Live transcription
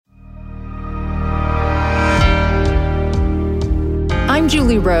I'm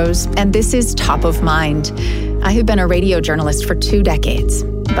Julie Rose, and this is Top of Mind. I have been a radio journalist for 2 decades,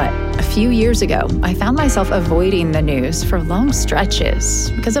 but a few years ago, I found myself avoiding the news for long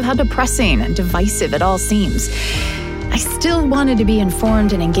stretches because of how depressing and divisive it all seems. I still wanted to be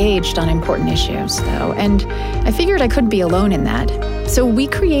informed and engaged on important issues, though, and I figured I couldn't be alone in that. So we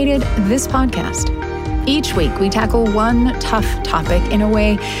created this podcast. Each week, we tackle one tough topic in a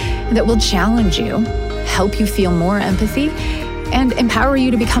way that will challenge you, help you feel more empathy, and empower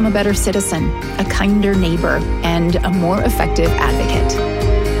you to become a better citizen, a kinder neighbor, and a more effective advocate.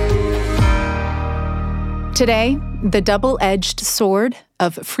 Today, the double-edged sword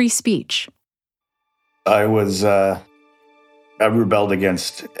of free speech. I rebelled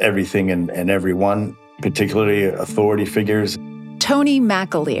against everything and everyone, particularly authority figures. Tony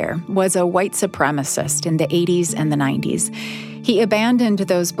McAleer was a white supremacist in the 80s and the 90s. He abandoned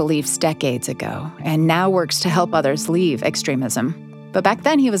those beliefs decades ago and now works to help others leave extremism. But back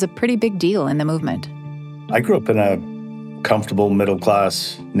then, he was a pretty big deal in the movement. I grew up in a comfortable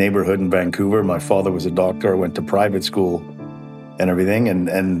middle-class neighborhood in Vancouver. My father was a doctor. I went to private school and everything,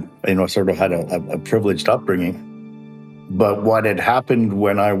 and sort of had a privileged upbringing. But what had happened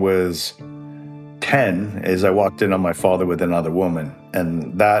when I was 10 is I walked in on my father with another woman,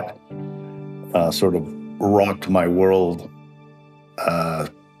 and that sort of rocked my world,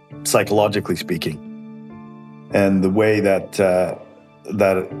 psychologically speaking. And the way that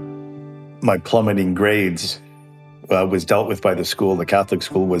my plummeting grades was dealt with by the school, the Catholic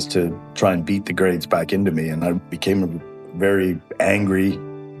school, was to try and beat the grades back into me, and I became a very angry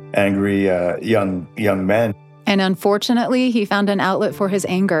young man. And unfortunately, he found an outlet for his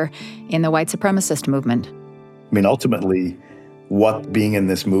anger in the white supremacist movement. I mean, ultimately, what being in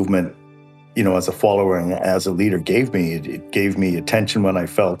this movement, as a follower and as a leader gave me, it gave me attention when I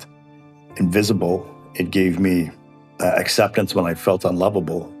felt invisible. It gave me acceptance when I felt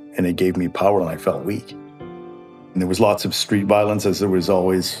unlovable. And it gave me power when I felt weak. And there was lots of street violence, as there was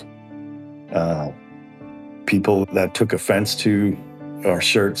always people that took offense to our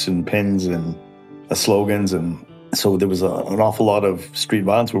shirts and pins and slogans, and so there was an awful lot of street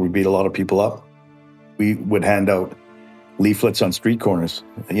violence where we beat a lot of people up. We would hand out leaflets on street corners.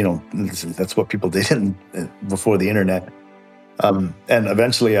 That's what people did before the internet. And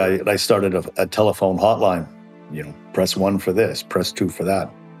eventually I started a telephone hotline. Press 1 for this, press 2 for that.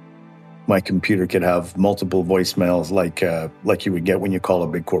 My computer could have multiple voicemails like you would get when you call a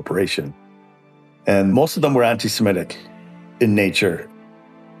big corporation. And most of them were anti-Semitic in nature.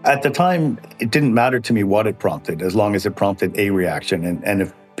 At the time, it didn't matter to me what it prompted, as long as it prompted a reaction. And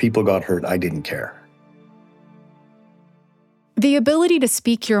if people got hurt, I didn't care. The ability to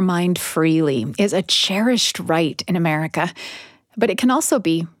speak your mind freely is a cherished right in America, but it can also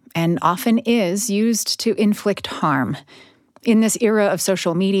be, and often is, used to inflict harm. In this era of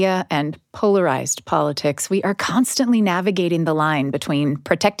social media and polarized politics, we are constantly navigating the line between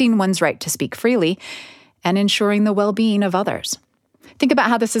protecting one's right to speak freely and ensuring the well-being of others. Think about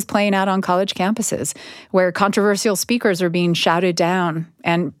how this is playing out on college campuses, where controversial speakers are being shouted down,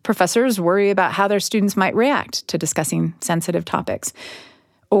 and professors worry about how their students might react to discussing sensitive topics.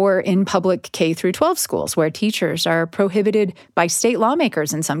 Or in public K-12 schools, where teachers are prohibited by state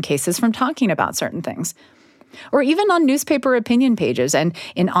lawmakers in some cases from talking about certain things. Or even on newspaper opinion pages and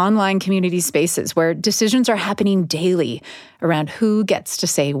in online community spaces, where decisions are happening daily around who gets to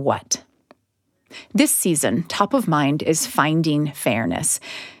say what. This season, Top of Mind is finding fairness.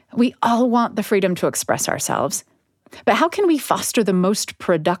 We all want the freedom to express ourselves. But how can we foster the most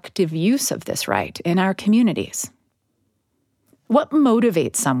productive use of this right in our communities? What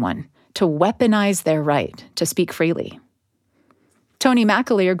motivates someone to weaponize their right to speak freely? Tony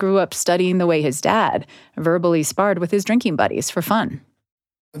McAleer grew up studying the way his dad verbally sparred with his drinking buddies for fun.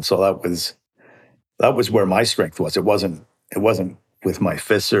 And so that was where my strength was. It wasn't with my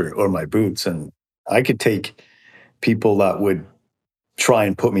fists or my boots. And I could take people that would try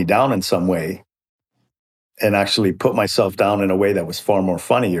and put me down in some way and actually put myself down in a way that was far more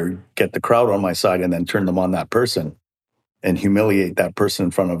funny, or get the crowd on my side and then turn them on that person and humiliate that person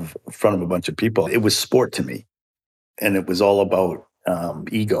in front of a bunch of people. It was sport to me. And it was all about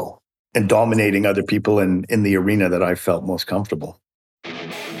ego and dominating other people in the arena that I felt most comfortable.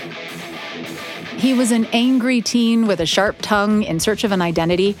 He was an angry teen with a sharp tongue in search of an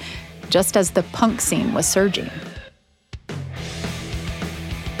identity, just as the punk scene was surging.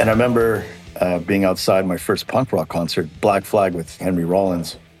 And I remember being outside my first punk rock concert, Black Flag with Henry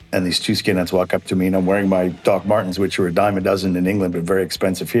Rollins, and these 2 skinheads walk up to me, and I'm wearing my Doc Martens, which were a dime a dozen in England, but very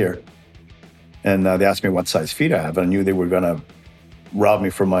expensive here. And they asked me what size feet I have. I knew they were going to rob me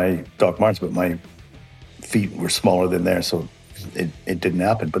for my Doc Martens, but my feet were smaller than theirs, so it didn't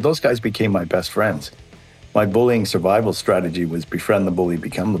happen. But those guys became my best friends. My bullying survival strategy was befriend the bully,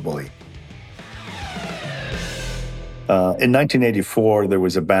 become the bully. In 1984, there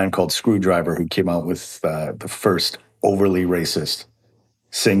was a band called Screwdriver who came out with the first overly racist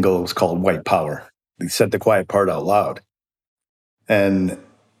single. It was called White Power. They said the quiet part out loud. And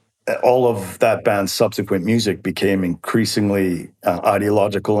all of that band's subsequent music became increasingly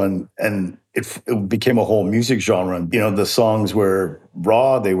ideological, and it became a whole music genre. And, the songs were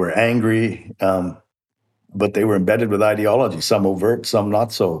raw, they were angry, but they were embedded with ideology, some overt, some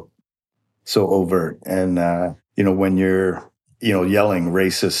not so overt. And, when you're, yelling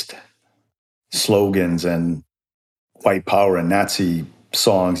racist slogans and white power and Nazi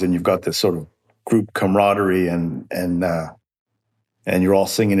songs, and you've got this sort of group camaraderie and you're all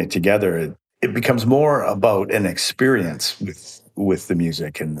singing it together, it becomes more about an experience with the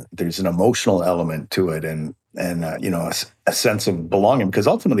music, and there's an emotional element to it, and a sense of belonging. Because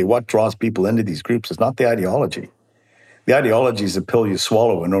ultimately, what draws people into these groups is not the ideology. The ideology is a pill you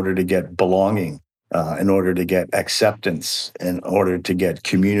swallow in order to get belonging, in order to get acceptance, in order to get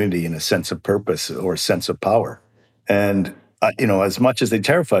community and a sense of purpose or a sense of power. And as much as they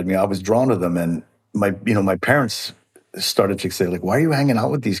terrified me, I was drawn to them. And my parents started to say, like, why are you hanging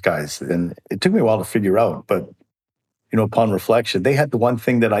out with these guys? And it took me a while to figure out, but upon reflection, they had the one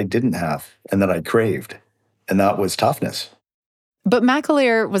thing that I didn't have and that I craved, and that was toughness. But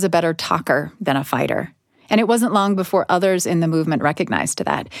McAleer was a better talker than a fighter, and it wasn't long before others in the movement recognized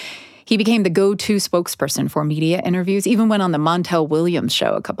that. He became the go-to spokesperson for media interviews, even went on the Montel Williams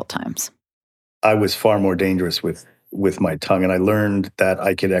show a couple times. I was far more dangerous with my tongue, and I learned that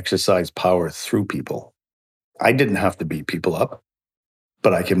I could exercise power through people. I didn't have to beat people up,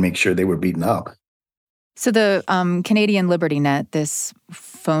 but I could make sure they were beaten up. So the Canadian Liberty Net, this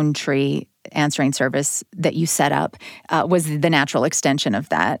phone tree answering service that you set up, was the natural extension of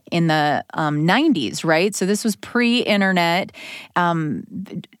that in the 90s, right? So this was pre-internet.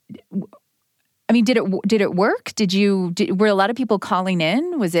 Did it work? Were a lot of people calling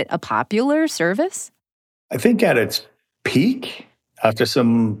in? Was it a popular service? I think at its peak, after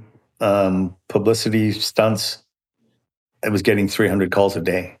some publicity stunts, it was getting 300 calls a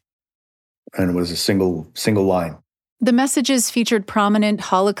day, and it was a single line. The messages featured prominent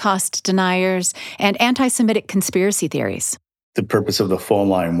Holocaust deniers and anti-Semitic conspiracy theories. The purpose of the phone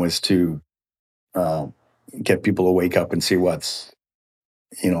line was to get people to wake up and see what's,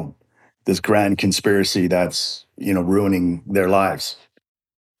 this grand conspiracy that's, ruining their lives.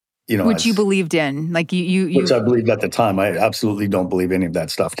 Which you believed in, like you. Which I believed at the time. I absolutely don't believe any of that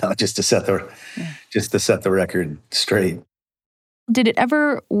stuff now. Just to set the record straight. Did it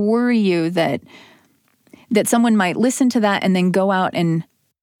ever worry you that someone might listen to that and then go out and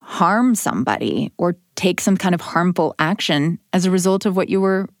harm somebody or take some kind of harmful action as a result of what you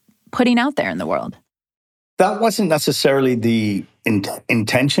were putting out there in the world? That wasn't necessarily the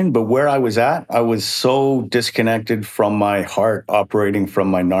intention, but where I was at, I was so disconnected from my heart, operating from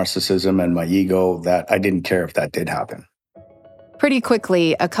my narcissism and my ego, that I didn't care if that did happen. Pretty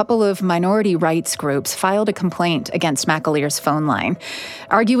quickly, a couple of minority rights groups filed a complaint against McAleer's phone line,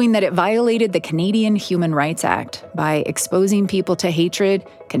 arguing that it violated the Canadian Human Rights Act by exposing people to hatred,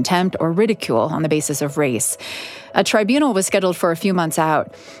 contempt, or ridicule on the basis of race. A tribunal was scheduled for a few months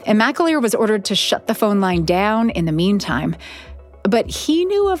out, and McAleer was ordered to shut the phone line down in the meantime. But he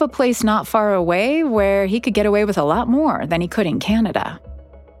knew of a place not far away where he could get away with a lot more than he could in Canada.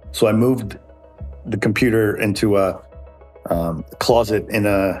 So I moved the computer into a closet in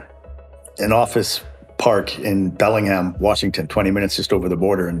an office park in Bellingham, Washington, 20 minutes just over the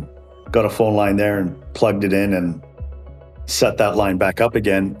border, and got a phone line there and plugged it in and set that line back up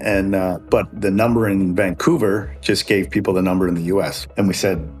again. And but the number in Vancouver just gave people the number in the US. And we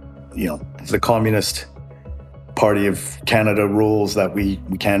said, the Communist Party of Canada rules that we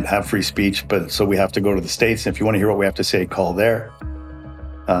can't have free speech, but so we have to go to the States. And if you want to hear what we have to say, call there.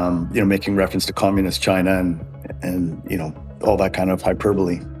 Making reference to communist China and all that kind of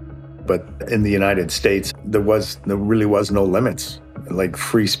hyperbole. But in the United States, there really was no limits. Like,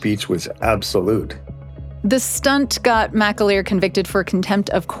 free speech was absolute. The stunt got McAleer convicted for contempt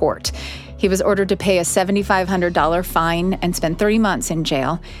of court. He was ordered to pay a $7,500 fine and spend 3 months in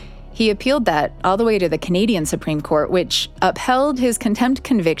jail. He appealed that all the way to the Canadian Supreme Court, which upheld his contempt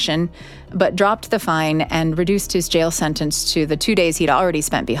conviction, but dropped the fine and reduced his jail sentence to the 2 days he'd already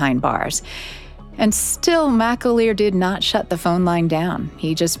spent behind bars. And still, McAleer did not shut the phone line down.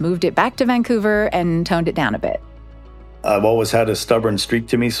 He just moved it back to Vancouver and toned it down a bit. I've always had a stubborn streak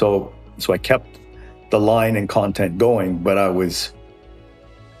to me, so I kept the line and content going, but I was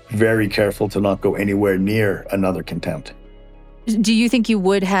very careful to not go anywhere near another contempt. Do you think you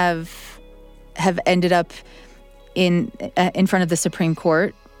would have ended up in front of the Supreme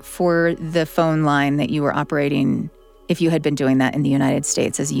Court for the phone line that you were operating if you had been doing that in the United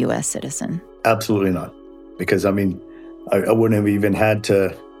States as a U.S. citizen? Absolutely not. Because, I mean, I wouldn't have even had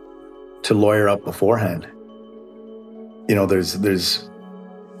to lawyer up beforehand. You know, there's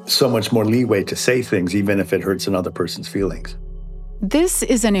so much more leeway to say things, even if it hurts another person's feelings. This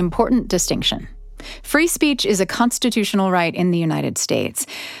is an important distinction. Free speech is a constitutional right in the United States,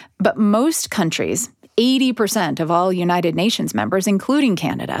 but most countries, 80% of all United Nations members, including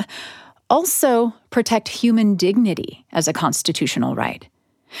Canada, also protect human dignity as a constitutional right.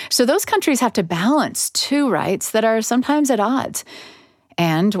 So those countries have to balance two rights that are sometimes at odds.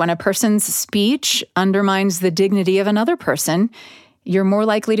 And when a person's speech undermines the dignity of another person, you're more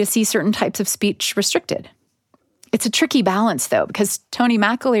likely to see certain types of speech restricted. It's a tricky balance, though, because Tony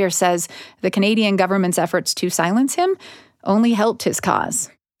McAleer says the Canadian government's efforts to silence him only helped his cause.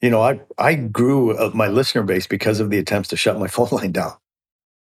 You know, I grew my listener base because of the attempts to shut my phone line down.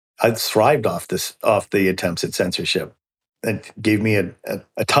 I thrived off the attempts at censorship. It gave me a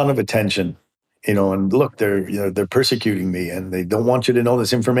ton of attention, you know, and look, they're persecuting me and they don't want you to know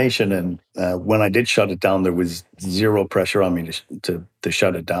this information. And when I did shut it down, there was zero pressure on me to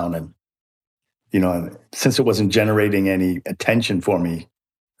shut it down. And, you know, since it wasn't generating any attention for me,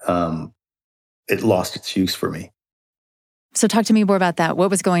 it lost its use for me. So talk to me more about that. What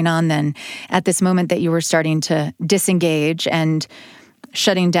was going on then at this moment that you were starting to disengage, and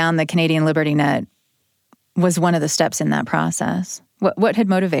shutting down the Canadian Liberty Net was one of the steps in that process? What had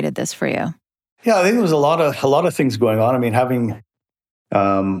motivated this for you? Yeah, I think there was a lot of things going on. I mean, having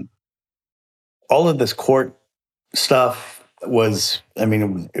all of this court stuff was, I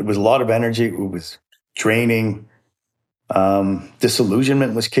mean, it was a lot of energy. It was draining.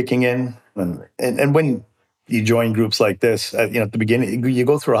 Disillusionment was kicking in. And when you join groups like this, you know, at the beginning, you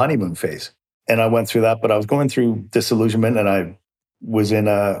go through a honeymoon phase. And I went through that, but I was going through disillusionment, and I was in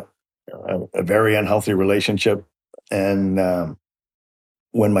a very unhealthy relationship. And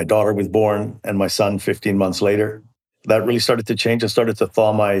when my daughter was born and my son 15 months later, that really started to change. I started to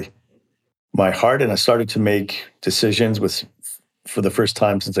thaw my heart, and I started to make decisions for the first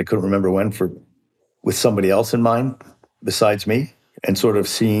time since I couldn't remember when, with somebody else in mind besides me, and sort of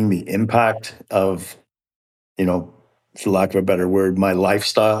seeing the impact of, you know, for lack of a better word, my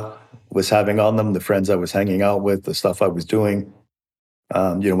lifestyle was having on them, the friends I was hanging out with, the stuff I was doing.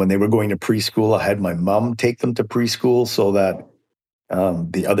 You know, when they were going to preschool, I had my mom take them to preschool so that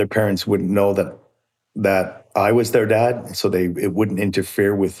the other parents wouldn't know that I was their dad, so it wouldn't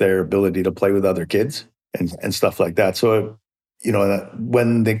interfere with their ability to play with other kids and stuff like that. So, you know,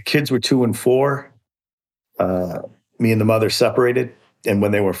 when the kids were 2 and 4, me and the mother separated. And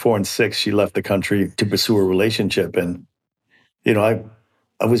when they were 4 and 6, she left the country to pursue a relationship. And, you know,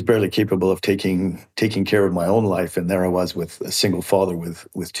 I was barely capable of taking care of my own life. And there I was with a single father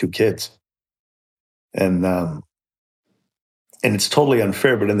with 2 kids. And it's totally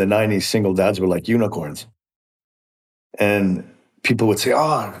unfair, but in the 90s, single dads were like unicorns. And people would say,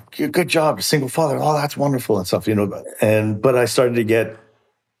 "Oh, good job, a single father. Oh, that's wonderful," and stuff, you know. But I started to get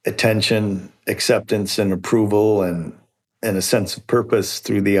attention, acceptance, and approval, and a sense of purpose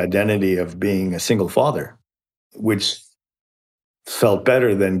through the identity of being a single father, which felt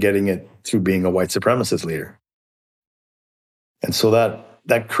better than getting it through being a white supremacist leader. And so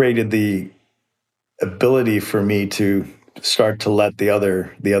that created the ability for me to start to let the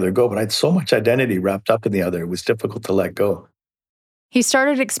other go. But I had so much identity wrapped up in the other, it was difficult to let go. He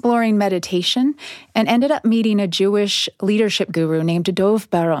started exploring meditation and ended up meeting a Jewish leadership guru named Dov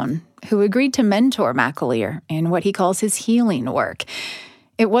Baron, who agreed to mentor McAleer in what he calls his healing work.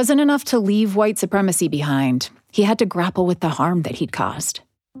 It wasn't enough to leave white supremacy behind. He had to grapple with the harm that he'd caused.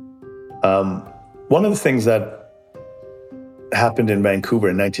 One of the things that happened in Vancouver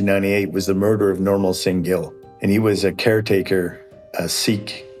in 1998 was the murder of Nirmal Singh Gill. And he was a caretaker, a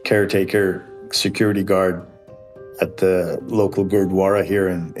Sikh caretaker, security guard at the local Gurdwara here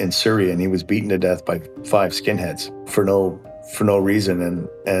in Surrey, and he was beaten to death by 5 skinheads for no reason.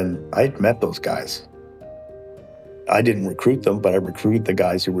 And I'd met those guys. I didn't recruit them, but I recruited the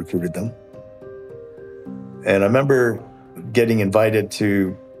guys who recruited them. And I remember getting invited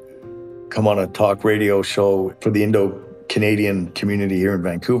to come on a talk radio show for the Indo-Canadian community here in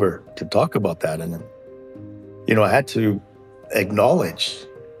Vancouver to talk about that. And, you know, I had to acknowledge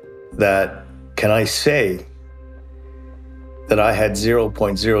that, can I say that I had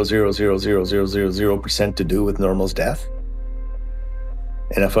 0.0000000% to do with Nirmal's death?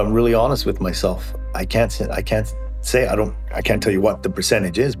 And if I'm really honest with myself, I can't tell you what the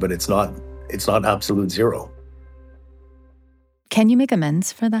percentage is, but it's not absolute zero. Can you make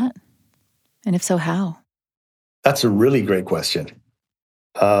amends for that? And if so, how? That's a really great question.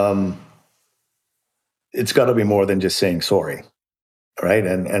 It's got to be more than just saying sorry, right?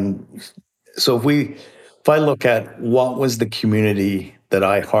 And so if I look at what was the community that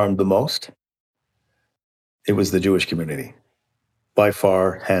I harmed the most, it was the Jewish community, by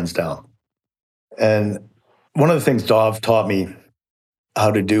far, hands down. And one of the things Dov taught me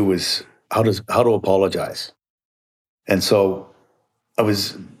how to do was how to apologize. And so I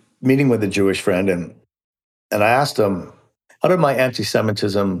was meeting with a Jewish friend, and I asked him, how did my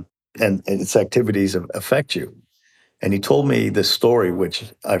anti-Semitism and its activities affect you? And he told me this story,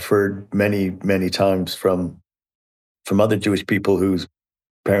 which I've heard many, many times from other Jewish people whose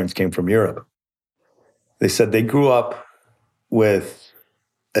parents came from Europe. They said they grew up with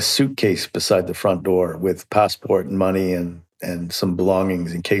a suitcase beside the front door with passport and money and some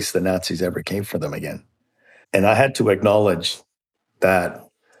belongings in case the Nazis ever came for them again. And I had to acknowledge that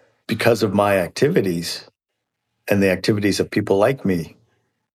because of my activities and the activities of people like me,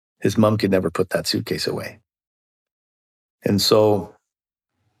 his mom could never put that suitcase away. And so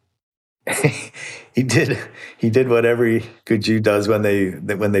he did what every good Jew does when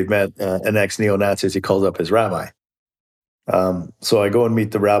they've met an ex-neo-Nazi. He calls up his rabbi. So I go and meet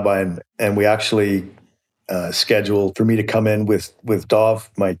the rabbi, and we actually scheduled for me to come in with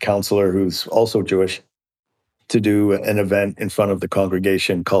Dov, my counselor, who's also Jewish, to do an event in front of the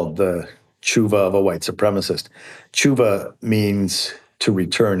congregation called the Tshuva of a White Supremacist. Tshuva means to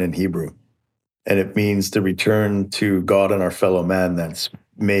return in Hebrew. And it means to return to God and our fellow man that's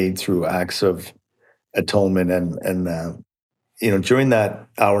made through acts of atonement. And during that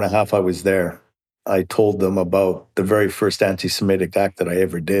hour and a half I was there, I told them about the very first anti-Semitic act that I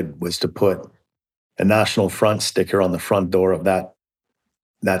ever did was to put a National Front sticker on the front door of that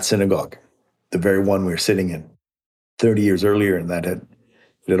synagogue, the very one we were sitting in 30 years earlier, and that it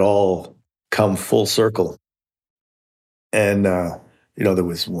had all come full circle. And there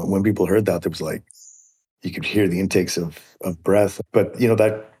was, when people heard that, there was like, you could hear the intakes of breath. But,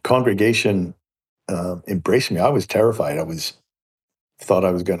 that congregation embraced me. I was terrified. Thought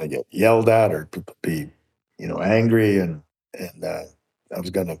I was going to get yelled at or be, angry, and I was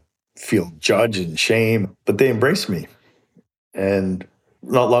going to feel judged and shame. But they embraced me. And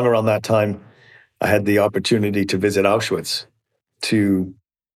not long around that time, I had the opportunity to visit Auschwitz to,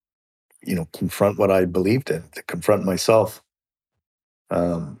 confront what I believed in, to confront myself.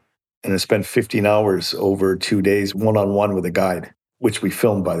 And I spent 15 hours over 2 days, one-on-one with a guide, which we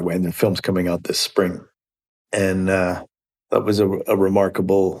filmed, by the way, and the film's coming out this spring. And that was a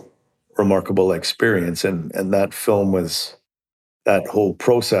remarkable experience. And that film that whole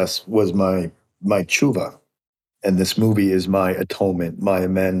process was my tshuva. And this movie is my atonement, my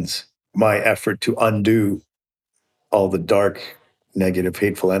amends, my effort to undo all the dark, negative,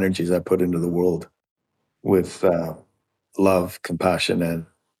 hateful energies I put into the world with love, compassion,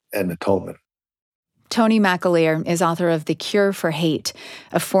 and atonement. Tony McAleer is author of The Cure for Hate,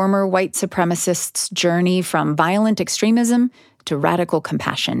 a former white supremacist's journey from violent extremism to radical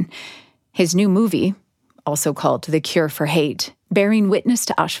compassion. His new movie, also called The Cure for Hate, Bearing Witness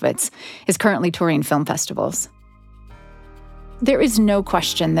to Auschwitz, is currently touring film festivals. There is no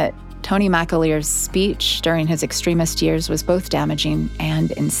question that Tony McAleer's speech during his extremist years was both damaging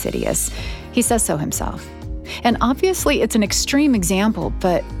and insidious. He says so himself. And obviously it's an extreme example,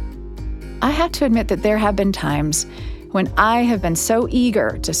 but I have to admit that there have been times when I have been so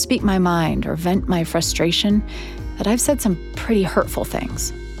eager to speak my mind or vent my frustration that I've said some pretty hurtful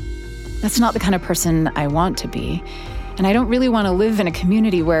things. That's not the kind of person I want to be. And I don't really want to live in a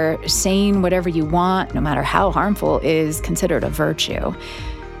community where saying whatever you want, no matter how harmful, is considered a virtue.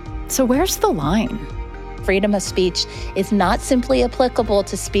 So where's the line? Freedom of speech is not simply applicable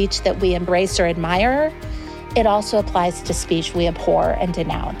to speech that we embrace or admire. It also applies to speech we abhor and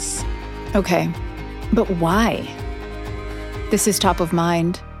denounce. Okay, but why? This is Top of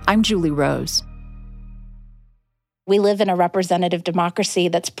Mind. I'm Julie Rose. We live in a representative democracy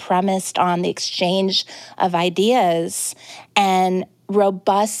that's premised on the exchange of ideas and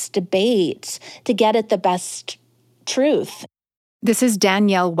robust debate to get at the best truth. This is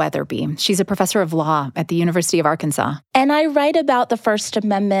Danielle Weatherby. She's a professor of law at the University of Arkansas. And I write about the First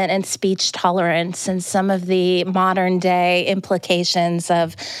Amendment and speech tolerance and some of the modern day implications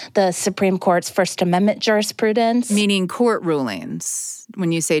of the Supreme Court's First Amendment jurisprudence. Meaning court rulings,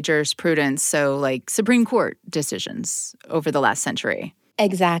 when you say jurisprudence, so like Supreme Court decisions over the last century.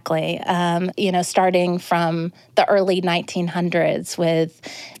 Exactly. Starting from the early 1900s with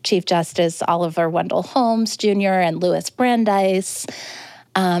Chief Justice Oliver Wendell Holmes Jr. and Louis Brandeis.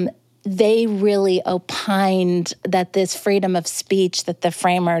 they really opined that this freedom of speech that the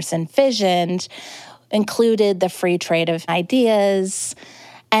framers envisioned included the free trade of ideas,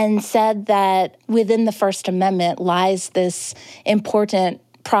 and said that within the First Amendment lies this important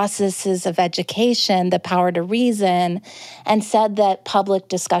processes of education, the power to reason, and said that public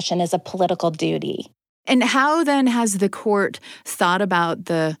discussion is a political duty. And how then has the court thought about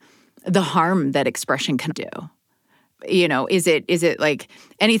the harm that expression can do? You know, is it like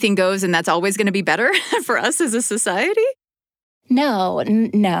anything goes and that's always going to be better for us as a society? No.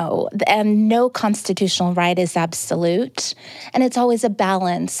 And no constitutional right is absolute. And it's always a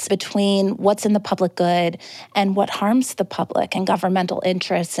balance between what's in the public good and what harms the public and governmental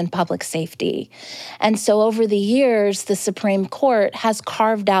interests and public safety. And so over the years, the Supreme Court has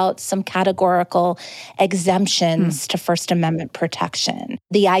carved out some categorical exemptions to First Amendment protection.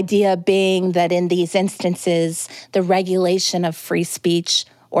 The idea being that in these instances, the regulation of free speech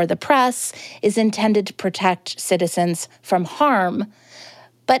or the press is intended to protect citizens from harm,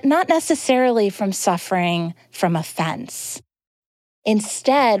 but not necessarily from suffering from offense.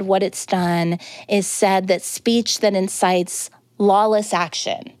 Instead, what it's done is said that speech that incites lawless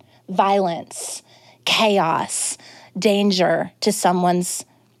action, violence, chaos, danger to someone's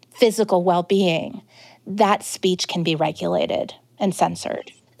physical well-being, that speech can be regulated and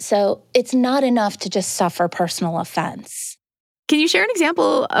censored. So it's not enough to just suffer personal offense. Can you share an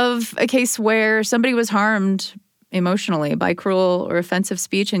example of a case where somebody was harmed emotionally by cruel or offensive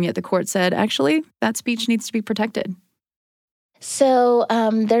speech, and yet the court said, actually, that speech needs to be protected? So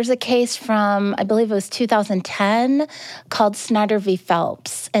there's a case from, I believe it was 2010, called Snyder v.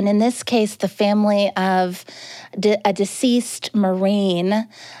 Phelps. And in this case, the family of a deceased Marine,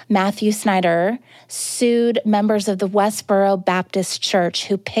 Matthew Snyder, sued members of the Westboro Baptist Church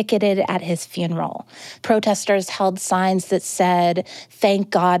who picketed at his funeral. Protesters held signs that said, "Thank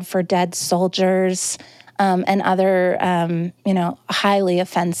God for dead soldiers," and other, highly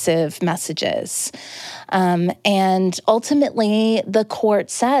offensive messages. And ultimately, the court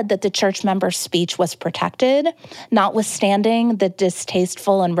said that the church member's speech was protected, notwithstanding the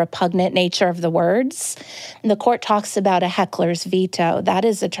distasteful and repugnant nature of the words. And the court talks about a heckler's veto. That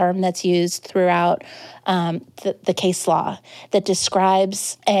is a term that's used throughout the case law that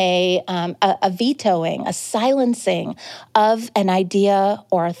describes a vetoing, a silencing of an idea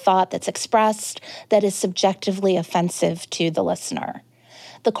or a thought that's expressed that is subjectively offensive to the listener.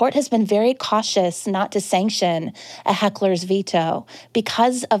 The court has been very cautious not to sanction a heckler's veto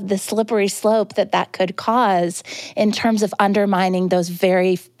because of the slippery slope that could cause in terms of undermining those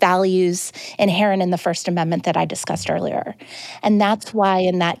very values inherent in the First Amendment that I discussed earlier. And that's why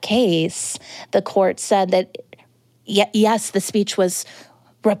in that case, the court said that, yes, the speech was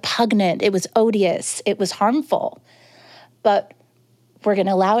repugnant, it was odious, it was harmful, but we're going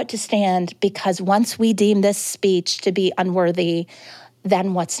to allow it to stand because once we deem this speech to be unworthy,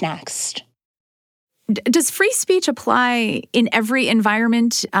 then what's next? Does free speech apply in every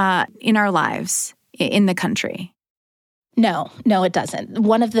environment in our lives in the country? No, it doesn't.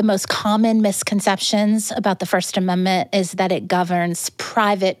 One of the most common misconceptions about the First Amendment is that it governs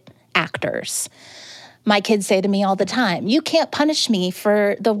private actors. My kids say to me all the time, "You can't punish me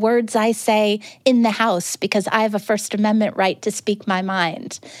for the words I say in the house because I have a First Amendment right to speak my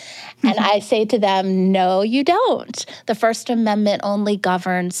mind." And I say to them, no, you don't. The First Amendment only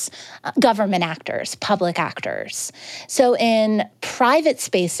governs government actors, public actors. So in private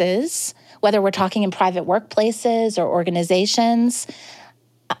spaces, whether we're talking in private workplaces or organizations,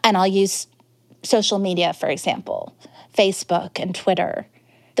 and I'll use social media, for example, Facebook and Twitter,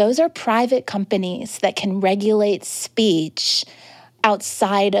 those are private companies that can regulate speech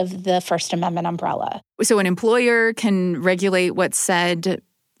outside of the First Amendment umbrella. So an employer can regulate what's said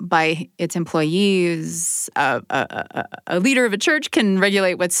by its employees. A leader of a church can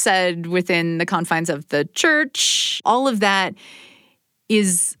regulate what's said within the confines of the church. All of that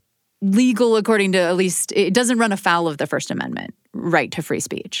is legal according to, at least, it doesn't run afoul of the First Amendment right to free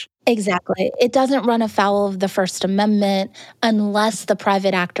speech. Exactly. It doesn't run afoul of the First Amendment unless the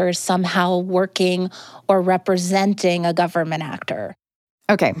private actor is somehow working or representing a government actor.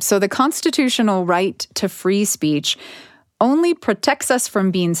 Okay, so the constitutional right to free speech only protects us from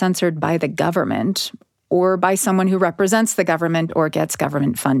being censored by the government or by someone who represents the government or gets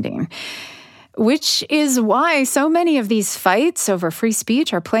government funding, which is why so many of these fights over free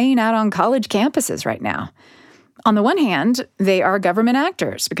speech are playing out on college campuses right now. On the one hand, they are government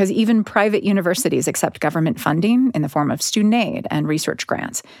actors because even private universities accept government funding in the form of student aid and research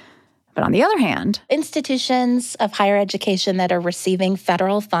grants. But on the other hand, institutions of higher education that are receiving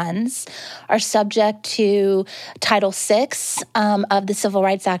federal funds are subject to Title VI of the Civil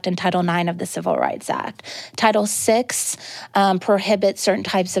Rights Act and Title IX of the Civil Rights Act. Title VI prohibits certain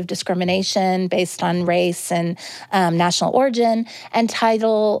types of discrimination based on race and national origin, and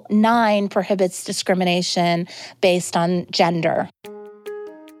Title IX prohibits discrimination based on gender.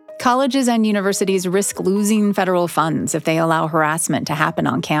 Colleges and universities risk losing federal funds if they allow harassment to happen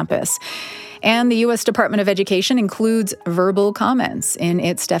on campus. And the U.S. Department of Education includes verbal comments in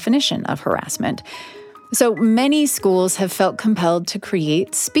its definition of harassment. So many schools have felt compelled to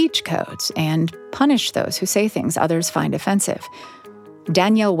create speech codes and punish those who say things others find offensive.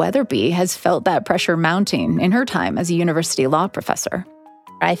 Danielle Weatherby has felt that pressure mounting in her time as a university law professor.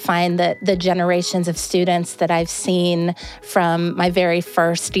 I find that the generations of students that I've seen from my very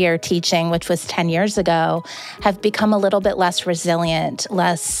first year teaching, which was 10 years ago, have become a little bit less resilient,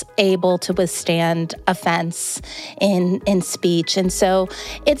 less able to withstand offense in speech. And so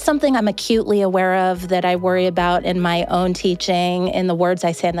it's something I'm acutely aware of, that I worry about in my own teaching, in the words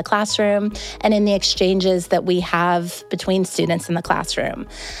I say in the classroom, and in the exchanges that we have between students in the classroom.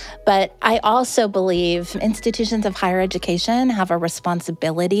 But I also believe institutions of higher education have a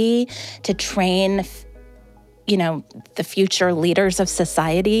responsibility to train, the future leaders of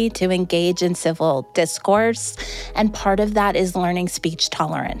society to engage in civil discourse. And part of that is learning speech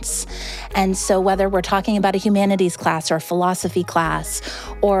tolerance. And so whether we're talking about a humanities class or a philosophy class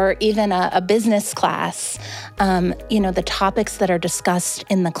or even a business class, the topics that are discussed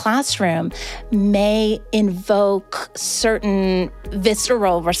in the classroom may invoke certain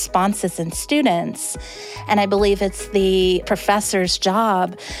visceral responses in students. And I believe it's the professor's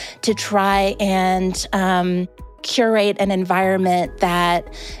job to try and curate an environment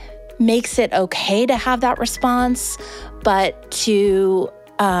that makes it okay to have that response, but to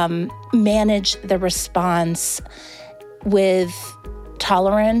manage the response with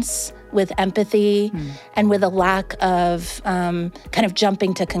tolerance, with empathy, and with a lack of kind of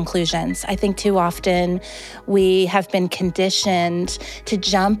jumping to conclusions. I think too often we have been conditioned to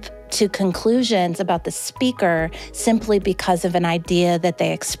jump to conclusions about the speaker simply because of an idea that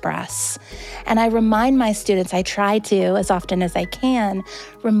they express. And I remind my students, I try to, as often as I can,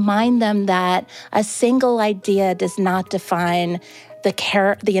 remind them that a single idea does not define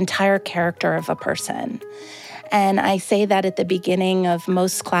the entire character of a person. And I say that at the beginning of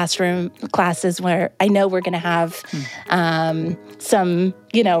most classes where I know we're going to have some,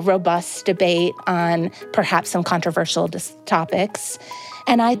 robust debate on perhaps some controversial topics.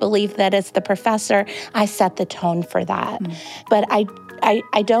 And I believe that as the professor, I set the tone for that. But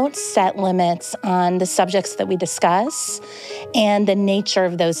I don't set limits on the subjects that we discuss and the nature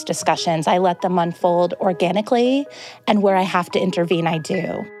of those discussions. I let them unfold organically, and where I have to intervene, I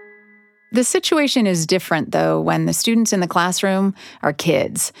do. The situation is different, though, when the students in the classroom are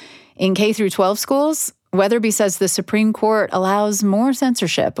kids. In K through 12 schools, Weatherby says the Supreme Court allows more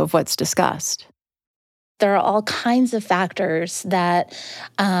censorship of what's discussed. There are all kinds of factors that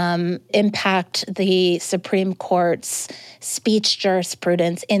impact the Supreme Court's speech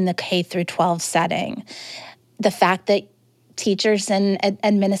jurisprudence in the K through 12 setting. The fact that teachers and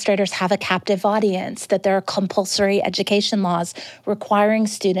administrators have a captive audience, that there are compulsory education laws requiring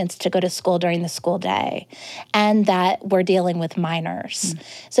students to go to school during the school day, and that we're dealing with minors.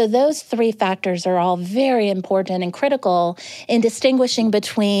 So those three factors are all very important and critical in distinguishing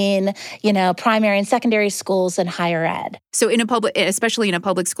between, primary and secondary schools and higher ed. So especially in a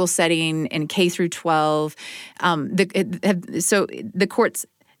public school setting in K through 12, the courts,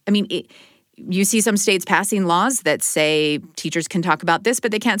 you see some states passing laws that say teachers can talk about this, but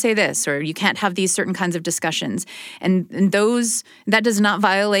they can't say this, or you can't have these certain kinds of discussions. And that does not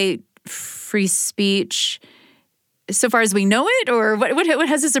violate free speech so far as we know it? Or what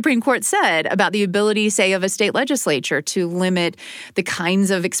has the Supreme Court said about the ability, say, of a state legislature to limit the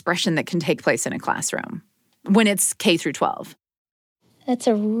kinds of expression that can take place in a classroom when it's K through 12? That's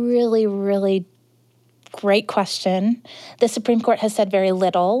a really, really great question. The Supreme Court has said very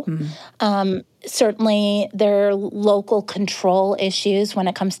little. Certainly, there are local control issues when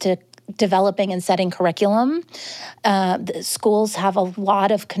it comes to developing and setting curriculum. The schools have a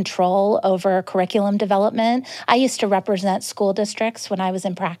lot of control over curriculum development. I used to represent school districts when I was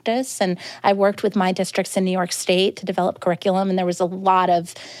in practice, and I worked with my districts in New York State to develop curriculum, and there was a lot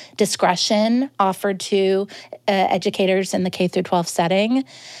of discretion offered to educators in the K through 12 setting.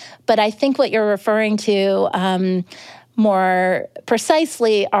 But I think what you're referring to more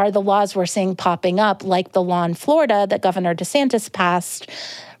precisely are the laws we're seeing popping up, like the law in Florida that Governor DeSantis passed,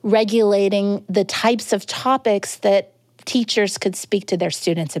 regulating the types of topics that teachers could speak to their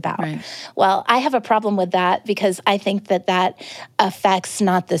students about. Right. Well, I have a problem with that because I think that affects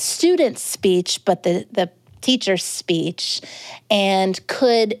not the student's speech, but the teacher's speech, and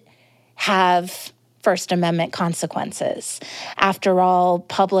could have First Amendment consequences. After all,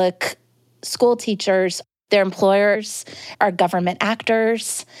 public school teachers, their employers are government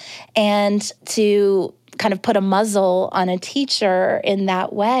actors, and to kind of put a muzzle on a teacher in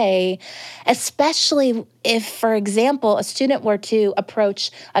that way, especially if, for example, a student were to approach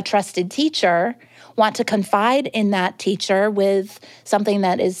a trusted teacher, want to confide in that teacher with something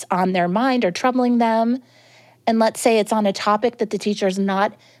that is on their mind or troubling them, and let's say it's on a topic that the teacher is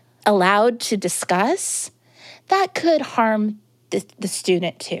not allowed to discuss, that could harm the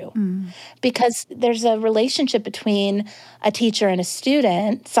student too. Because there's a relationship between a teacher and a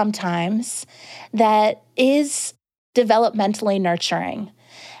student sometimes that is developmentally nurturing.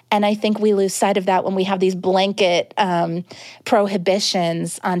 And I think we lose sight of that when we have these blanket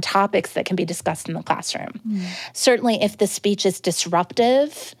prohibitions on topics that can be discussed in the classroom. Certainly if the speech is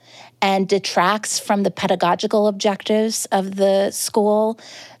disruptive and detracts from the pedagogical objectives of the school,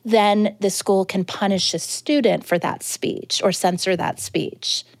 then the school can punish a student for that speech or censor that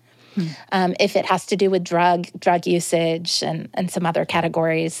speech. If it has to do with drug usage and some other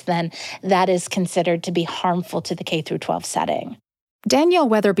categories, then that is considered to be harmful to the K-12 setting. Danielle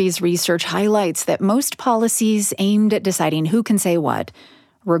Weatherby's research highlights that most policies aimed at deciding who can say what,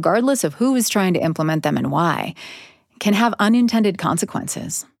 regardless of who is trying to implement them and why, can have unintended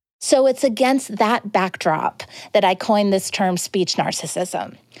consequences. So it's against that backdrop that I coined this term speech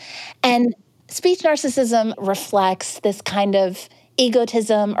narcissism. And speech narcissism reflects this kind of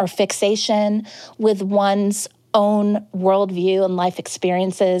egotism or fixation with one's own worldview and life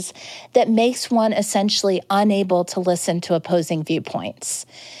experiences that makes one essentially unable to listen to opposing viewpoints.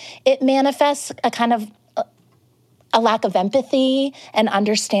 It manifests a kind of a lack of empathy and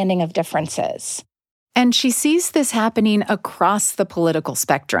understanding of differences. And she sees this happening across the political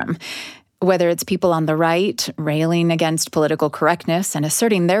spectrum, whether it's people on the right railing against political correctness and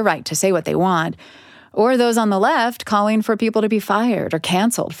asserting their right to say what they want, or those on the left calling for people to be fired or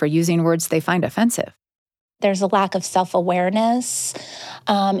canceled for using words they find offensive. There's a lack of self-awareness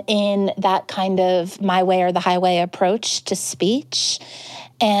in that kind of my way or the highway approach to speech.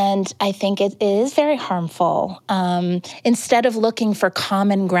 And I think it is very harmful. Instead of looking for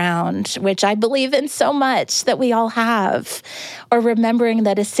common ground, which I believe in so much that we all have, or remembering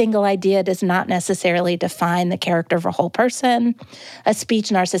that a single idea does not necessarily define the character of a whole person, a speech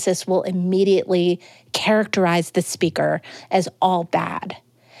narcissist will immediately characterize the speaker as all bad.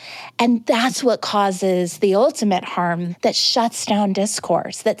 And that's what causes the ultimate harm that shuts down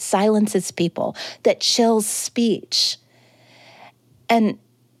discourse, that silences people, that chills speech. And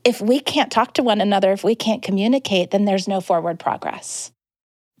if we can't talk to one another, if we can't communicate, then there's no forward progress.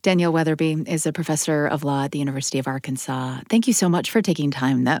 Danielle Weatherby is a professor of law at the University of Arkansas. Thank you so much for taking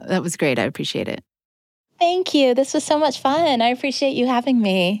time. That was great. I appreciate it. Thank you. This was so much fun. I appreciate you having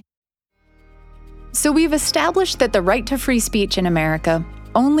me. So we've established that the right to free speech in America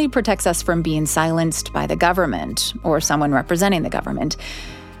only protects us from being silenced by the government or someone representing the government.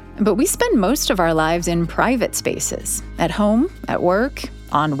 But we spend most of our lives in private spaces, at home, at work,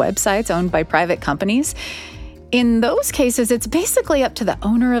 on websites owned by private companies. In those cases, it's basically up to the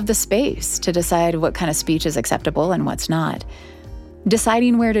owner of the space to decide what kind of speech is acceptable and what's not.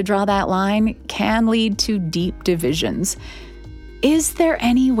 Deciding where to draw that line can lead to deep divisions. Is there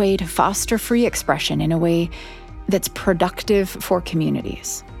any way to foster free expression in a way that's productive for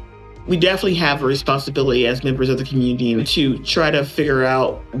communities? We definitely have a responsibility as members of the community to try to figure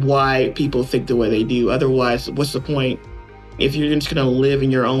out why people think the way they do. Otherwise, what's the point? If you're just going to live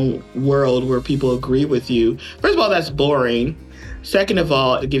in your own world where people agree with you, first of all, that's boring. Second of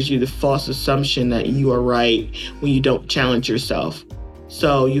all, it gives you the false assumption that you are right when you don't challenge yourself.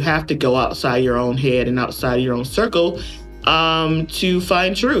 So you have to go outside your own head and outside your own circle to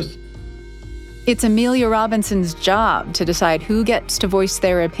find truth. It's Amelia Robinson's job to decide who gets to voice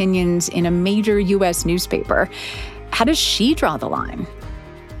their opinions in a major U.S. newspaper. How does she draw the line?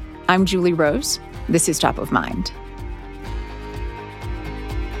 I'm Julie Rose. This is Top of Mind.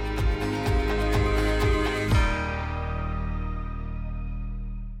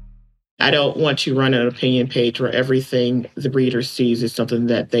 I don't want to run an opinion page where everything the reader sees is something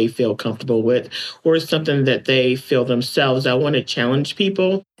that they feel comfortable with or is something that they feel themselves. I want to challenge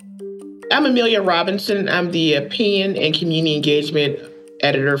people. I'm Amelia Robinson. I'm the opinion and community engagement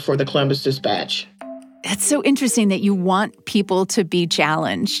editor for the Columbus Dispatch. That's so interesting that you want people to be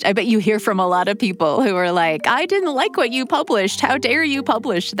challenged. I bet you hear from a lot of people who are like, I didn't like what you published. How dare you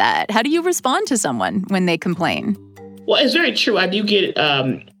publish that? How do you respond to someone when they complain? Well, it's very true. I do get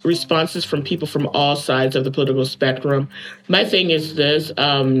responses from people from all sides of the political spectrum. My thing is this.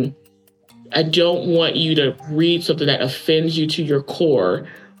 I don't want you to read something that offends you to your core,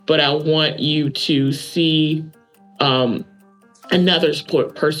 but I want you to see another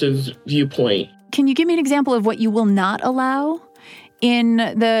person's viewpoint. Can you give me an example of what you will not allow in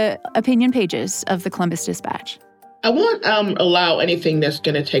the opinion pages of the Columbus Dispatch? I won't allow anything that's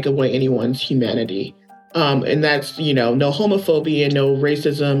going to take away anyone's humanity. And that's, no homophobia, no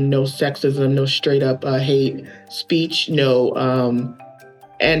racism, no sexism, no straight up hate speech, no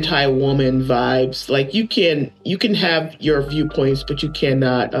anti-woman vibes. Like you can have your viewpoints, but you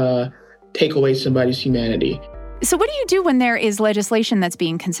cannot take away somebody's humanity. So what do you do when there is legislation that's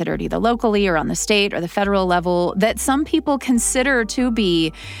being considered either locally or on the state or the federal level that some people consider to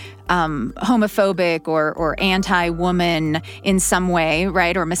be homophobic or anti-woman in some way,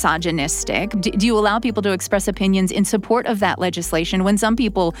 right, or misogynistic? Do you allow people to express opinions in support of that legislation when some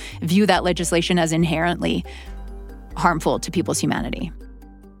people view that legislation as inherently harmful to people's humanity?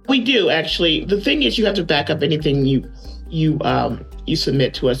 We do, actually. The thing is, you have to back up anything you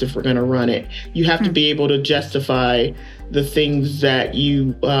submit to us if we're going to run it. You have to be able to justify the things that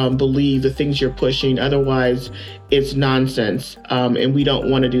you believe, the things you're pushing. Otherwise, it's nonsense, and we don't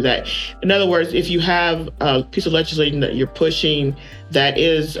want to do that. In other words, if you have a piece of legislation that you're pushing that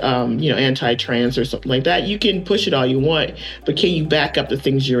is, anti-trans or something like that, you can push it all you want, but can you back up the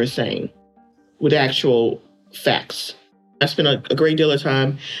things you're saying with actual facts? I spend a great deal of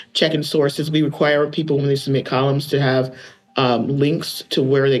time checking sources. We require people when they submit columns to have links to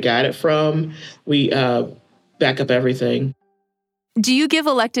where they got it from. We back up everything. Do you give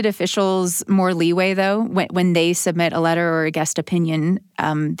elected officials more leeway, though, when they submit a letter or a guest opinion?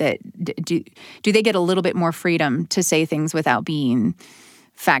 Do they get a little bit more freedom to say things without being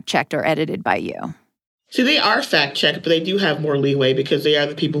fact-checked or edited by you? See, they are fact-checked, but they do have more leeway because they are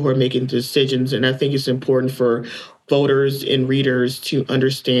the people who are making decisions. And I think it's important for voters and readers to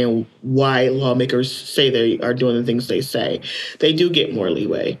understand why lawmakers say they are doing the things they say. They do get more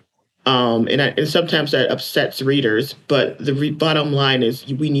leeway. And sometimes that upsets readers, but the bottom line is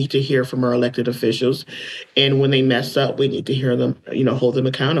we need to hear from our elected officials. And when they mess up, we need to hear them, hold them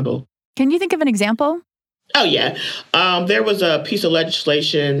accountable. Can you think of an example? Oh, yeah. There was a piece of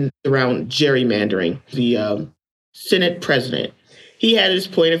legislation around gerrymandering. The Senate president, he had his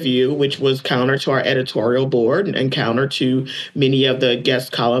point of view, which was counter to our editorial board and counter to many of the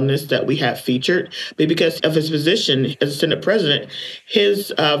guest columnists that we have featured. But because of his position as Senate president,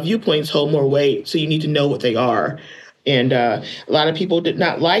 his viewpoints hold more weight. So you need to know what they are. And a lot of people did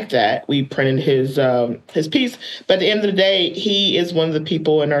not like that. We printed his piece. But at the end of the day, he is one of the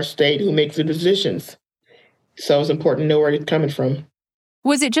people in our state who makes the decisions. So it's important to know where he's coming from.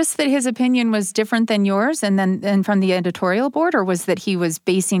 Was it just that his opinion was different than yours and from the editorial board, or was that he was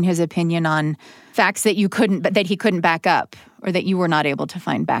basing his opinion on facts that he couldn't back up or that you were not able to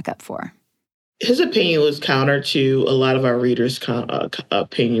find backup for? His opinion was counter to a lot of our readers'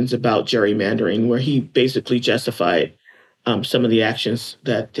 opinions about gerrymandering, where he basically justified some of the actions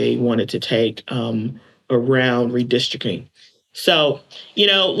that they wanted to take around redistricting. So,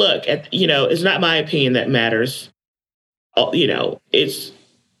 look, it's not my opinion that matters. It's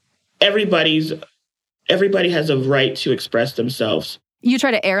everybody has a right to express themselves. You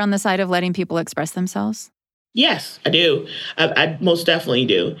try to err on the side of letting people express themselves? Yes, I do. I most definitely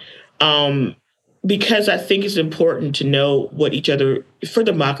do. Because I think it's important to know what each other, for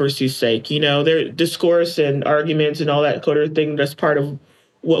democracy's sake, their discourse and arguments and all that sort of thing, that's part of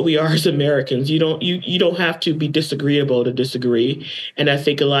what we are as Americans. You don't have to be disagreeable to disagree. And I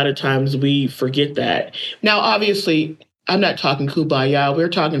think a lot of times we forget that. Now, obviously, I'm not talking kumbaya. We're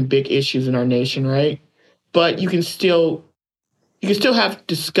talking big issues in our nation, right? But you can still have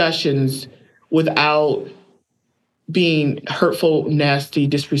discussions without being hurtful, nasty,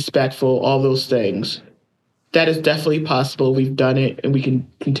 disrespectful, all those things. That is definitely possible. We've done it, and we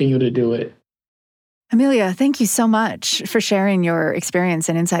can continue to do it. Amelia, thank you so much for sharing your experience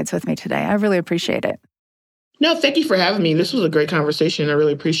and insights with me today. I really appreciate it. No, thank you for having me. This was a great conversation. I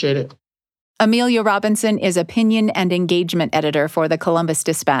really appreciate it. Amelia Robinson is opinion and engagement editor for the Columbus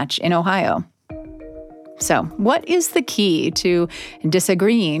Dispatch in Ohio. So, what is the key to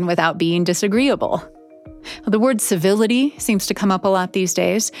disagreeing without being disagreeable? The word civility seems to come up a lot these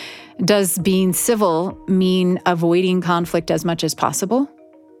days. Does being civil mean avoiding conflict as much as possible?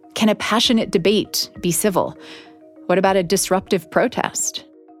 Can a passionate debate be civil? What about a disruptive protest?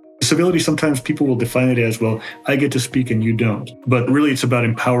 Civility, sometimes people will define it as, well, I get to speak and you don't. But really, it's about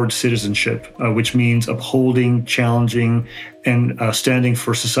empowered citizenship, which means upholding, challenging, and standing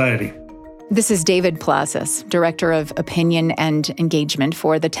for society. This is David Plazas, Director of Opinion and Engagement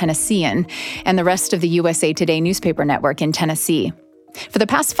for The Tennessean and the rest of the USA Today newspaper network in Tennessee. For the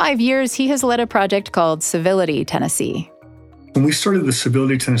past 5 years, he has led a project called Civility Tennessee. When we started the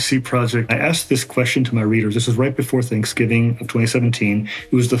Civility Tennessee project, I asked this question to my readers. This was right before Thanksgiving of 2017.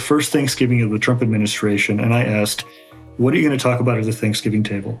 It was the first Thanksgiving of the Trump administration. And I asked, what are you going to talk about at the Thanksgiving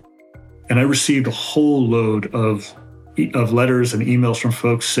table? And I received a whole load of letters and emails from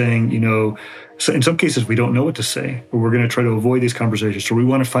folks saying, so in some cases, we don't know what to say, or we're going to try to avoid these conversations, or we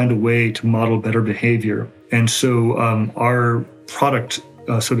want to find a way to model better behavior. And so our product,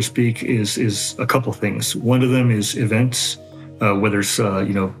 so to speak, is a couple things. One of them is events, whether it's,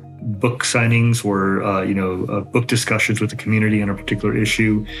 book signings or, book discussions with the community on a particular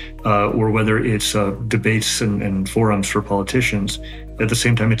issue, or whether it's debates and forums for politicians. At the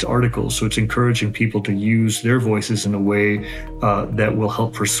same time, it's articles. So it's encouraging people to use their voices in a way that will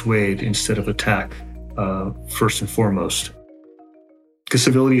help persuade instead of attack, first and foremost. Because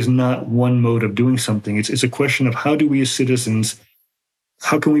civility is not one mode of doing something. It's a question of how do we as citizens,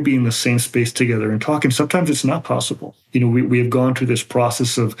 how can we be in the same space together and talk? And sometimes it's not possible. We have gone through this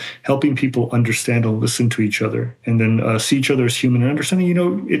process of helping people understand and listen to each other and then see each other as human and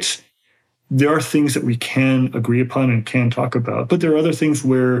understanding, there are things that we can agree upon and can talk about, but there are other things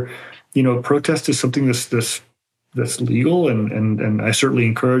where, protest is something that's legal, and I certainly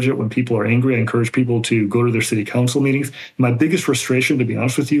encourage it when people are angry. I encourage people to go to their city council meetings. My biggest frustration, to be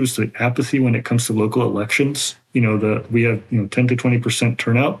honest with you, is the apathy when it comes to local elections. We have 10 to 20%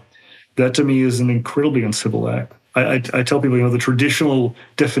 turnout. That to me is an incredibly uncivil act. I tell people, the traditional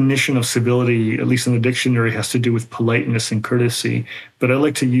definition of civility, at least in the dictionary, has to do with politeness and courtesy. But I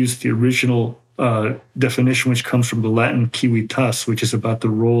like to use the original definition, which comes from the Latin civitas, which is about the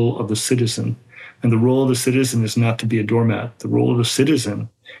role of the citizen. And the role of the citizen is not to be a doormat. The role of the citizen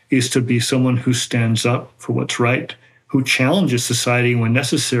is to be someone who stands up for what's right, who challenges society when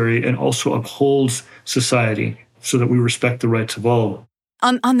necessary, and also upholds society so that we respect the rights of all.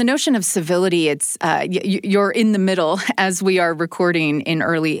 On the notion of civility, it's you're in the middle, as we are recording in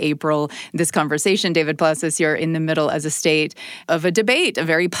early April, this conversation, David Plazas, you're in the middle as a state of a debate, a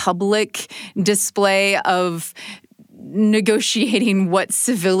very public display of negotiating what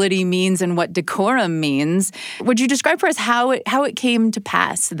civility means and what decorum means. Would you describe for us how it came to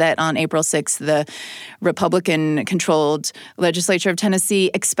pass that on April 6th, the Republican-controlled legislature of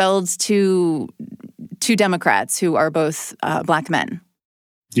Tennessee expelled two Democrats who are both Black men?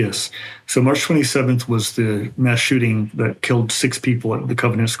 Yes. So March 27th was the mass shooting that killed 6 people at the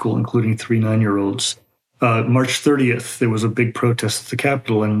Covenant School, including 3 9-year-olds. March 30th, there was a big protest at the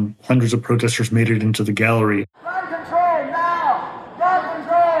Capitol, and hundreds of protesters made it into the gallery. Gun control now! Gun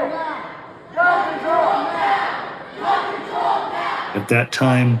control now! Gun control now! Gun control now! At that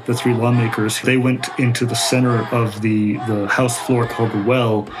time, the 3 lawmakers, they went into the center of the House floor called the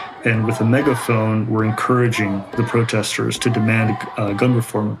Well, and with a megaphone were encouraging the protesters to demand gun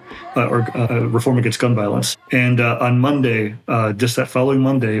reform or reform against gun violence. And on Monday, just that following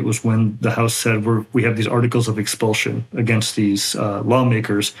Monday, it was when the House said we have these articles of expulsion against these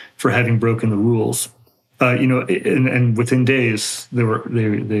lawmakers for having broken the rules. And within days,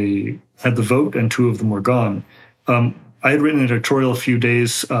 they had the vote, and 2 of them were gone. I had written an editorial a few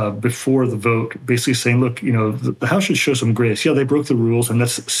days before the vote, basically saying, look, the House should show some grace. Yeah, they broke the rules, and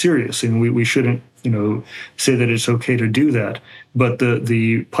that's serious, and we shouldn't, say that it's okay to do that. But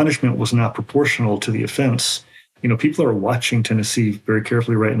the punishment was not proportional to the offense. People are watching Tennessee very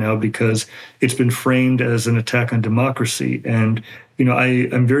carefully right now because it's been framed as an attack on democracy. And, I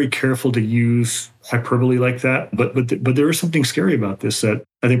am very careful to use hyperbole like that. But there is something scary about this, that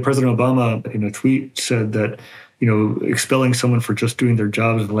I think President Obama in a tweet said that, expelling someone for just doing their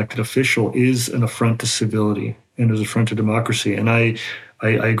job as an elected official is an affront to civility and is an affront to democracy. And I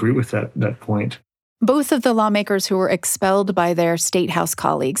agree with that point. Both of the lawmakers who were expelled by their state house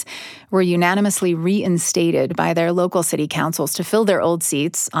colleagues were unanimously reinstated by their local city councils to fill their old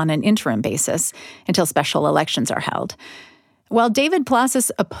seats on an interim basis until special elections are held. While David Plazas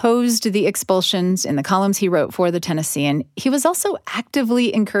opposed the expulsions in the columns he wrote for The Tennessean, he was also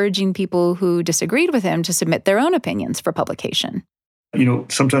actively encouraging people who disagreed with him to submit their own opinions for publication.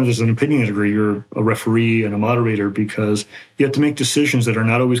 Sometimes as an opinion editor, you're a referee and a moderator because you have to make decisions that are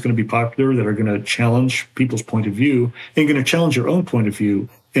not always going to be popular, that are going to challenge people's point of view, and going to challenge your own point of view.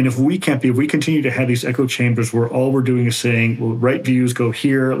 And if we continue to have these echo chambers where all we're doing is saying, well, right views go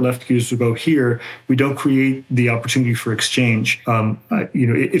here, left views go here, we don't create the opportunity for exchange.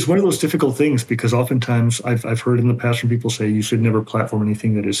 It's one of those difficult things because oftentimes I've heard in the past from people say you should never platform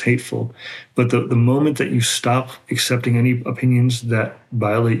anything that is hateful. But the moment that you stop accepting any opinions that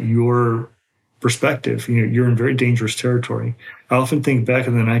violate your perspective, you're in very dangerous territory. I often think back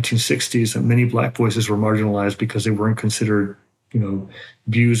in the 1960s that many Black voices were marginalized because they weren't considered,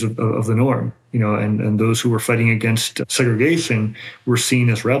 views of the norm, and those who were fighting against segregation were seen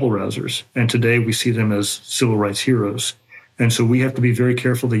as rabble-rousers. And today we see them as civil rights heroes. And so we have to be very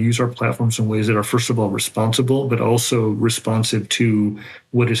careful to use our platforms in ways that are, first of all, responsible, but also responsive to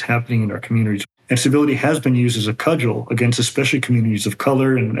what is happening in our communities. And civility has been used as a cudgel against especially communities of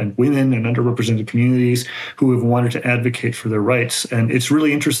color and women and underrepresented communities who have wanted to advocate for their rights. And it's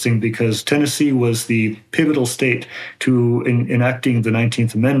really interesting because Tennessee was the pivotal state to enacting the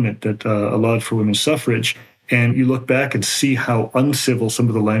 19th Amendment that allowed for women's suffrage. And you look back and see how uncivil some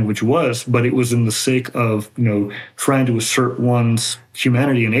of the language was, but it was in the sake of, trying to assert one's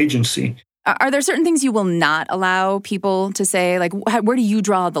humanity and agency. Are there certain things you will not allow people to say? Like, where do you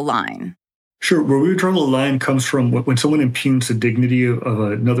draw the line? Sure. Where we draw the line comes from when someone impugns the dignity of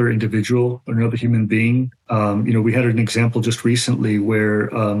another individual or another human being. We had an example just recently where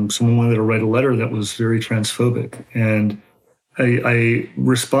someone wanted to write a letter that was very transphobic. And I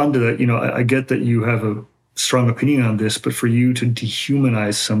respond to that, I get that you have a strong opinion on this, but for you to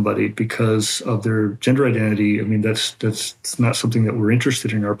dehumanize somebody because of their gender identity, that's not something that we're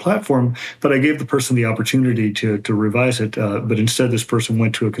interested in our platform. But I gave the person the opportunity to revise it. But instead, this person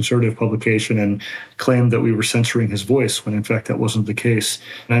went to a conservative publication and claimed that we were censoring his voice, when in fact that wasn't the case.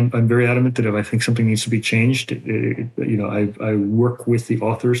 And I'm very adamant that if I think something needs to be changed, I work with the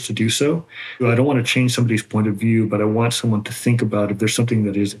authors to do so. I don't want to change somebody's point of view, but I want someone to think about if there's something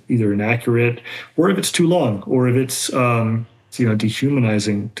that is either inaccurate or if it's too long, or if it's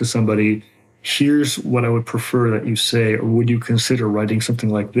dehumanizing to somebody. Here's what I would prefer that you say, or would you consider writing something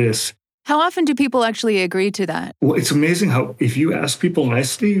like this? How often do people actually agree to that? Well, it's amazing how if you ask people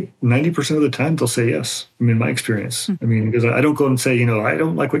nicely, 90% of the time they'll say yes. My experience. Because I don't go and say, I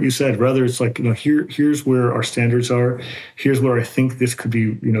don't like what you said. Rather, it's like, here's where our standards are. Here's where I think this could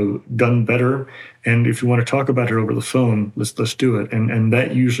be, done better. And if you want to talk about it over the phone, let's do it. And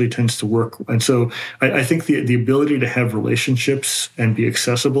that usually tends to work. And so I think the ability to have relationships and be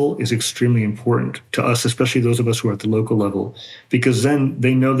accessible is extremely important to us, especially those of us who are at the local level, because then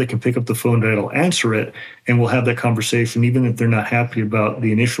they know they can pick up the phone, that'll answer it, and we'll have that conversation. Even if they're not happy about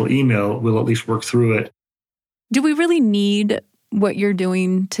the initial email, we'll at least work through it. Do we really need what you're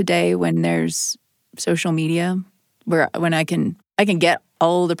doing today when there's social media, when I can get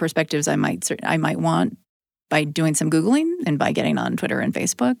all the perspectives I might want by doing some Googling and by getting on Twitter and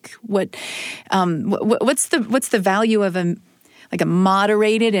Facebook? What's the value of a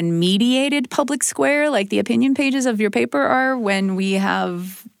moderated and mediated public square like the opinion pages of your paper are when we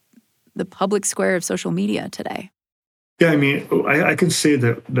have the public square of social media today? Yeah, I can say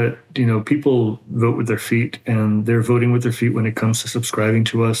that people vote with their feet, and they're voting with their feet when it comes to subscribing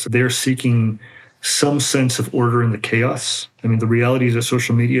to us. They're seeking some sense of order in the chaos. The reality is that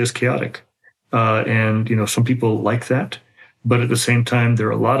social media is chaotic. And some people like that. But at the same time, there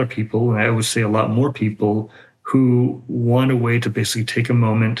are a lot of people, and I would say a lot more people, who want a way to basically take a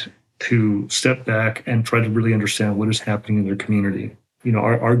moment to step back and try to really understand what is happening in their community.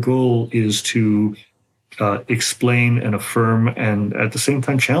 Our goal is to explain and affirm and at the same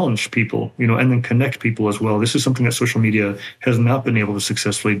time challenge people, and then connect people as well. This is something that social media has not been able to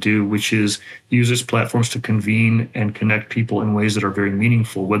successfully do, which is use its platforms to convene and connect people in ways that are very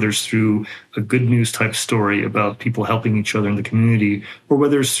meaningful, whether it's through a good news type story about people helping each other in the community, or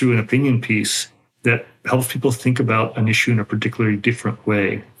whether it's through an opinion piece that helps people think about an issue in a particularly different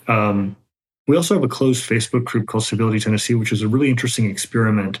way. We also have a closed Facebook group called Civility Tennessee, which is a really interesting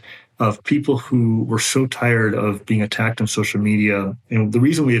experiment of people who were so tired of being attacked on social media. And the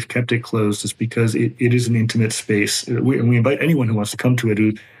reason we have kept it closed is because it is an intimate space. We invite anyone who wants to come to it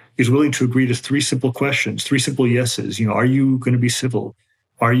who is willing to agree to three simple questions, three simple yeses. Are you going to be civil?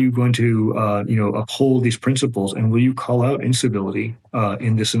 Are you going to, uphold these principles? And will you call out incivility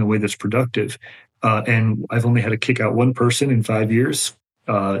in a way that's productive? And I've only had to kick out one person in 5 years.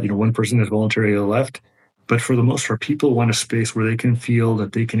 One person has voluntarily left. But for the most part, people want a space where they can feel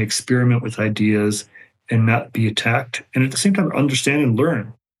that they can experiment with ideas and not be attacked, and at the same time understand and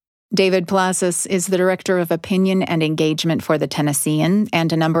learn. David Palacios is the director of opinion and engagement for The Tennessean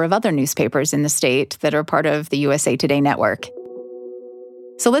and a number of other newspapers in the state that are part of the USA Today network.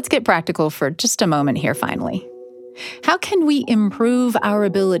 So let's get practical for just a moment here finally. How can we improve our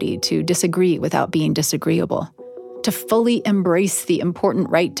ability to disagree without being disagreeable? To fully embrace the important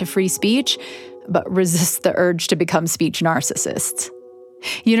right to free speech, but resist the urge to become speech narcissists?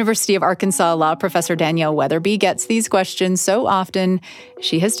 University of Arkansas law professor Danielle Weatherby gets these questions so often,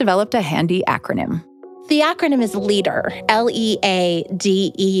 she has developed a handy acronym. The acronym is LEADER, L-E-A-D-E-R.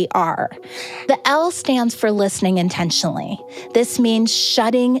 The L stands for listening intentionally. This means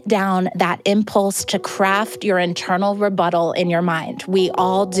shutting down that impulse to craft your internal rebuttal in your mind. We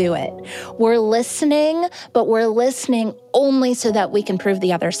all do it. We're listening, but we're listening only so that we can prove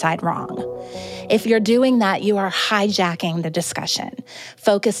the other side wrong. If you're doing that, you are hijacking the discussion,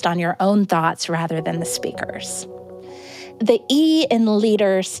 focused on your own thoughts rather than the speaker's. The E in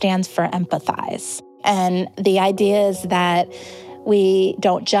LEADER stands for empathize. And the idea is that we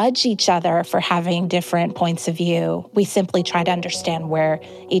don't judge each other for having different points of view. We simply try to understand where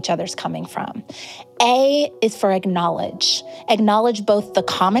each other's coming from. A is for acknowledge. Acknowledge both the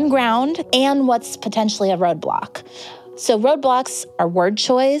common ground and what's potentially a roadblock. So roadblocks are word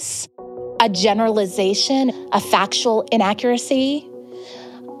choice, a generalization, a factual inaccuracy.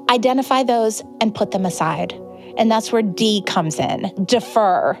 Identify those and put them aside. And that's where D comes in,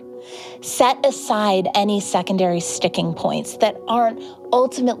 defer. Set aside any secondary sticking points that aren't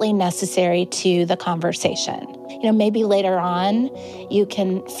ultimately necessary to the conversation. Maybe later on you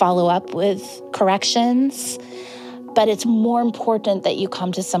can follow up with corrections, but it's more important that you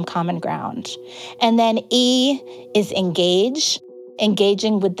come to some common ground. And then E is engage,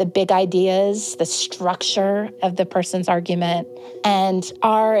 engaging with the big ideas, the structure of the person's argument. And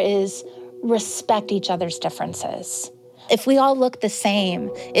R is respect each other's differences. If we all look the same,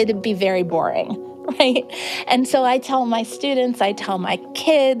 it'd be very boring, right? And so I tell my students, I tell my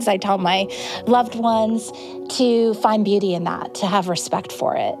kids, I tell my loved ones to find beauty in that, to have respect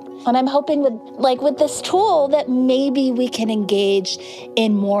for it. And I'm hoping with this tool that maybe we can engage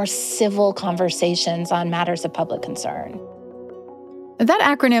in more civil conversations on matters of public concern. That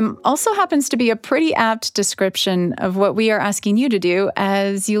acronym also happens to be a pretty apt description of what we are asking you to do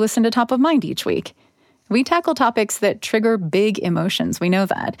as you listen to Top of Mind each week. We tackle topics that trigger big emotions, we know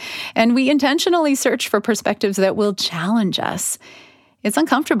that, and we intentionally search for perspectives that will challenge us. It's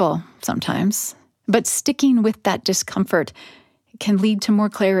uncomfortable sometimes, but sticking with that discomfort can lead to more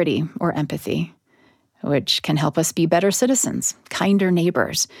clarity or empathy, which can help us be better citizens, kinder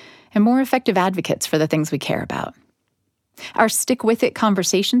neighbors, and more effective advocates for the things we care about. Our Stick With It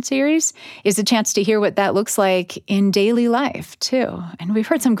conversation series is a chance to hear what that looks like in daily life, too. And we've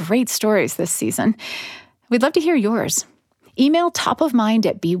heard some great stories this season. We'd love to hear yours. Email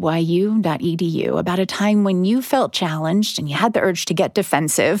topofmind@byu.edu about a time when you felt challenged and you had the urge to get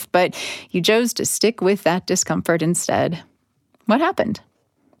defensive, but you chose to stick with that discomfort instead. What happened?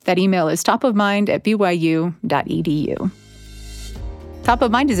 That email is topofmind@byu.edu. Top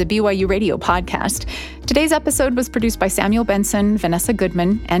of Mind is a BYU Radio podcast. Today's episode was produced by Samuel Benson, Vanessa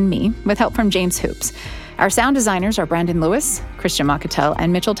Goodman, and me, with help from James Hoops. Our sound designers are Brandon Lewis, Christian Makatel,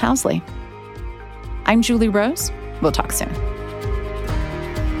 and Mitchell Towsley. I'm Julie Rose. We'll talk soon.